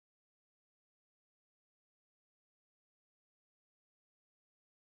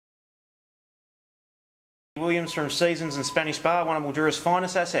Williams from Seasons and Spanish Bar, one of Mildura's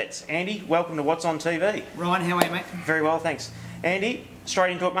finest assets. Andy, welcome to What's on TV. Ryan, how are you, mate? Very well, thanks. Andy,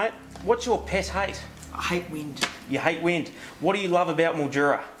 straight into it, mate. What's your pet hate? I hate wind. You hate wind. What do you love about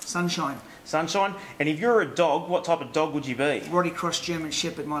Mildura? Sunshine. Sunshine. And if you're a dog, what type of dog would you be? Roddy Cross German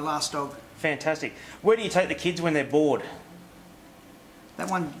Shepherd, my last dog. Fantastic. Where do you take the kids when they're bored? That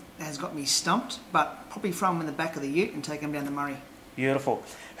one has got me stumped, but probably throw them in the back of the ute and take them down the Murray. Beautiful.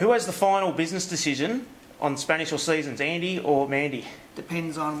 Who has the final business decision on Spanish or Seasons, Andy or Mandy?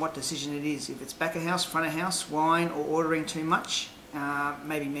 Depends on what decision it is. If it's back of house, front of house, wine, or ordering too much,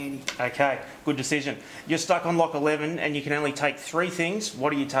 maybe Mandy. Okay, good decision. You're stuck on lock 11 and you can only take 3 things.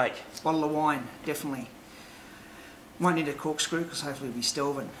 What do you take? Bottle of wine, definitely. Won't need a corkscrew because hopefully it'll be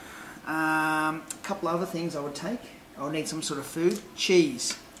Stelvin. A couple other things I would take. I would need some sort of food,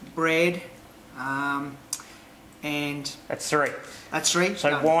 cheese, bread, and... That's 3. That's 3. So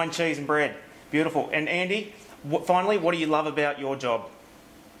Done. wine, cheese and bread. Beautiful. And Andy, finally, what do you love about your job?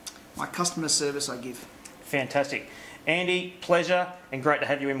 My customer service I give. Fantastic. Andy, pleasure and great to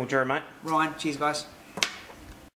have you in Mildura, mate. Ryan, cheers guys.